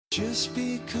Just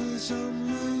because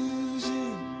I'm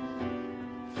losing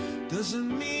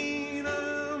doesn't mean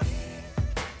I'm...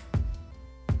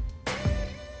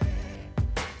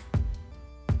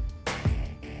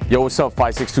 Yo, what's up,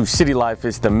 562 City Life?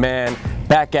 It's the man,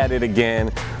 back at it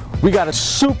again. We got a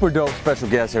super dope special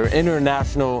guest here,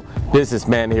 international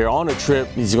businessman here on a trip.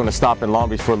 He's gonna stop in Long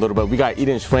Beach for a little bit. We got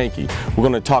Schwenke. We're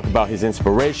gonna talk about his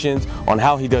inspirations, on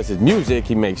how he does his music.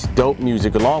 He makes dope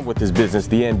music along with his business,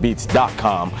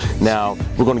 thenbeats.com. Now,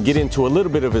 we're gonna get into a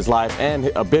little bit of his life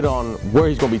and a bit on where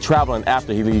he's gonna be traveling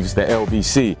after he leaves the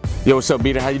LBC. Yo, what's up,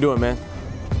 Beater? How you doing, man?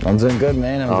 I'm doing good,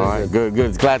 man. All right, good.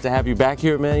 It's glad to have you back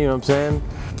here, man. You know what I'm saying?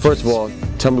 First of all,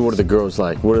 tell me, what are the girls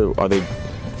like? Are they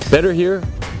better here?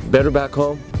 Better back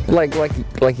home? Like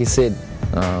you said,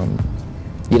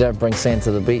 you don't bring sand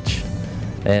to the beach,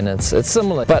 and it's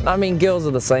similar. But I mean, girls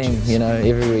are the same. You know,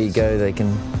 everywhere you go, they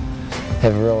can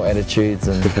have real attitudes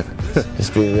and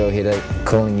just be a real headache,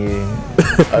 calling you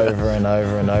over and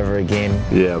over and over again.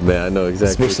 Yeah, man, I know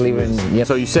exactly. Especially when.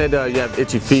 So you said you have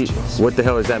itchy feet. What the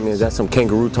hell does that mean? Is that some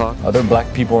kangaroo talk? Are there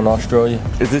black people in Australia?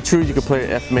 Is it true you can play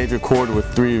an F major chord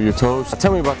with 3 of your toes?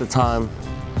 Tell me about the time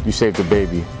you saved a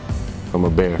baby from a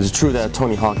bear. Is it true that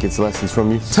Tony Hawk gets lessons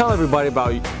from you? Tell everybody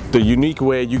about the unique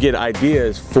way you get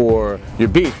ideas for your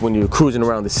beats when you're cruising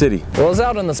around the city. Well, I was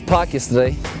out in this park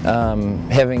yesterday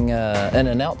having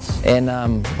in-and-outs, and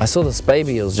I saw this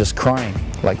baby. It was just crying,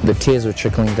 like the tears were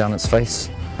trickling down its face.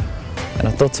 And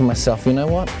I thought to myself, you know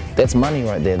what? That's money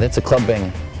right there. That's a club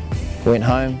banger. Went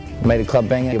home, made a club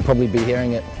banger. You'll probably be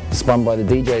hearing it spun by the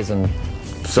DJs in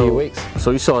a few weeks.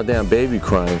 So you saw a damn baby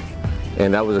crying,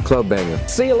 and that was a club banger.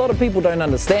 See, a lot of people don't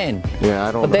understand. Yeah,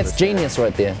 I don't. But that's genius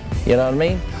right there. You know what I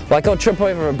mean? Like, I'll trip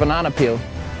over a banana peel,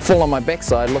 fall on my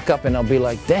backside, look up, and I'll be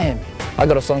like, damn, I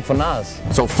got a song for Nas.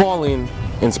 So falling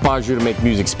inspires you to make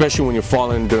music, especially when you're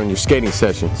falling during your skating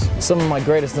sessions. Some of my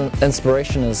greatest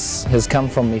inspiration has come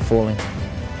from me falling.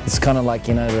 It's kind of like,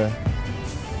 you know,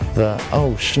 the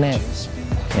oh snap,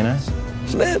 you know?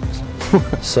 Snap.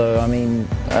 So, I mean,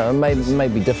 it may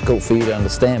be difficult for you to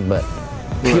understand, but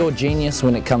pure genius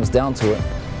when it comes down to it.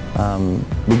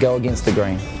 We go against the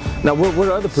grain. Now, what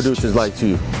are other producers like to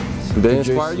you? Do they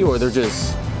inspire you, or they're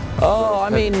just... Oh, I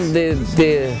mean,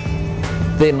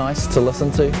 they're nice to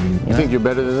listen to. You think you're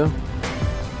better than them?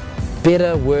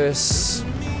 Better, worse,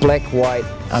 black, white.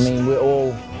 I mean, we're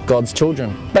all God's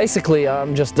children. Basically,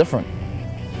 I'm just different.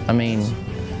 I mean,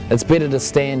 it's better to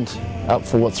stand up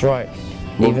for what's right,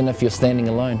 even if you're standing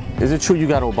alone. Is it true you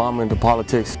got Obama into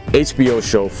politics? HBO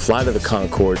show, Flight of the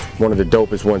Conchords, one of the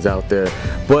dopest ones out there.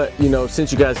 But, you know,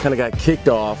 since you guys kind of got kicked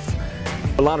off,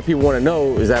 a lot of people want to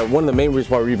know, is that one of the main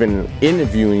reasons why we're even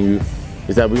interviewing you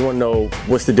is that we want to know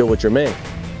what's the deal with Jermaine.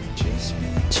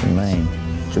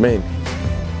 Jermaine,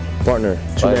 partner,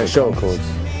 two-man show.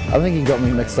 I think you got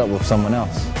me mixed up with someone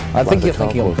else. I think you're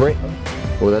thinking of Brett.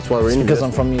 Well, that's why we're interviewing. Because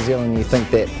I'm from New Zealand, you think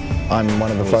that I'm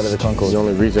one of the Flight of the Conchords. The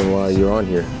only reason why you're on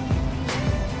here.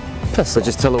 Piss off.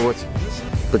 Just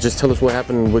tell us what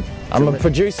happened with... I'm a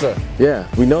producer. Yeah,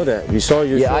 we know that. We saw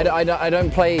your show. I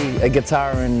don't play a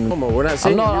guitar and... We're not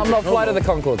saying I'm not Flight of the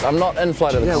Conchords. I'm not in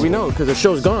Flight of the Conchords. Yeah, we know, because the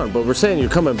show's gone, but we're saying you're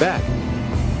coming back.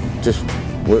 Just,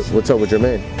 what's up with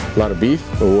Jermaine? A lot of beef,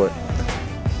 or what?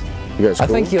 You guys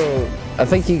cool? I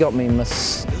think you got me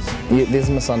there's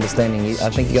a misunderstanding. I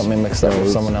think you got me mixed up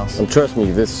with someone else. And trust me,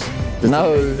 this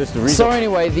no. This the reason. So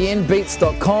anyway,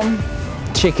 thenbeats.com.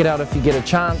 Check it out if you get a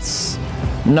chance.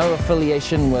 No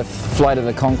affiliation with Flight of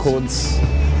the Conchords.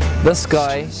 This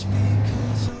guy.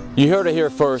 You heard it here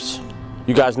first.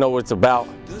 You guys know what it's about.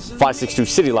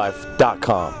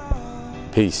 562citylife.com.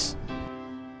 Peace.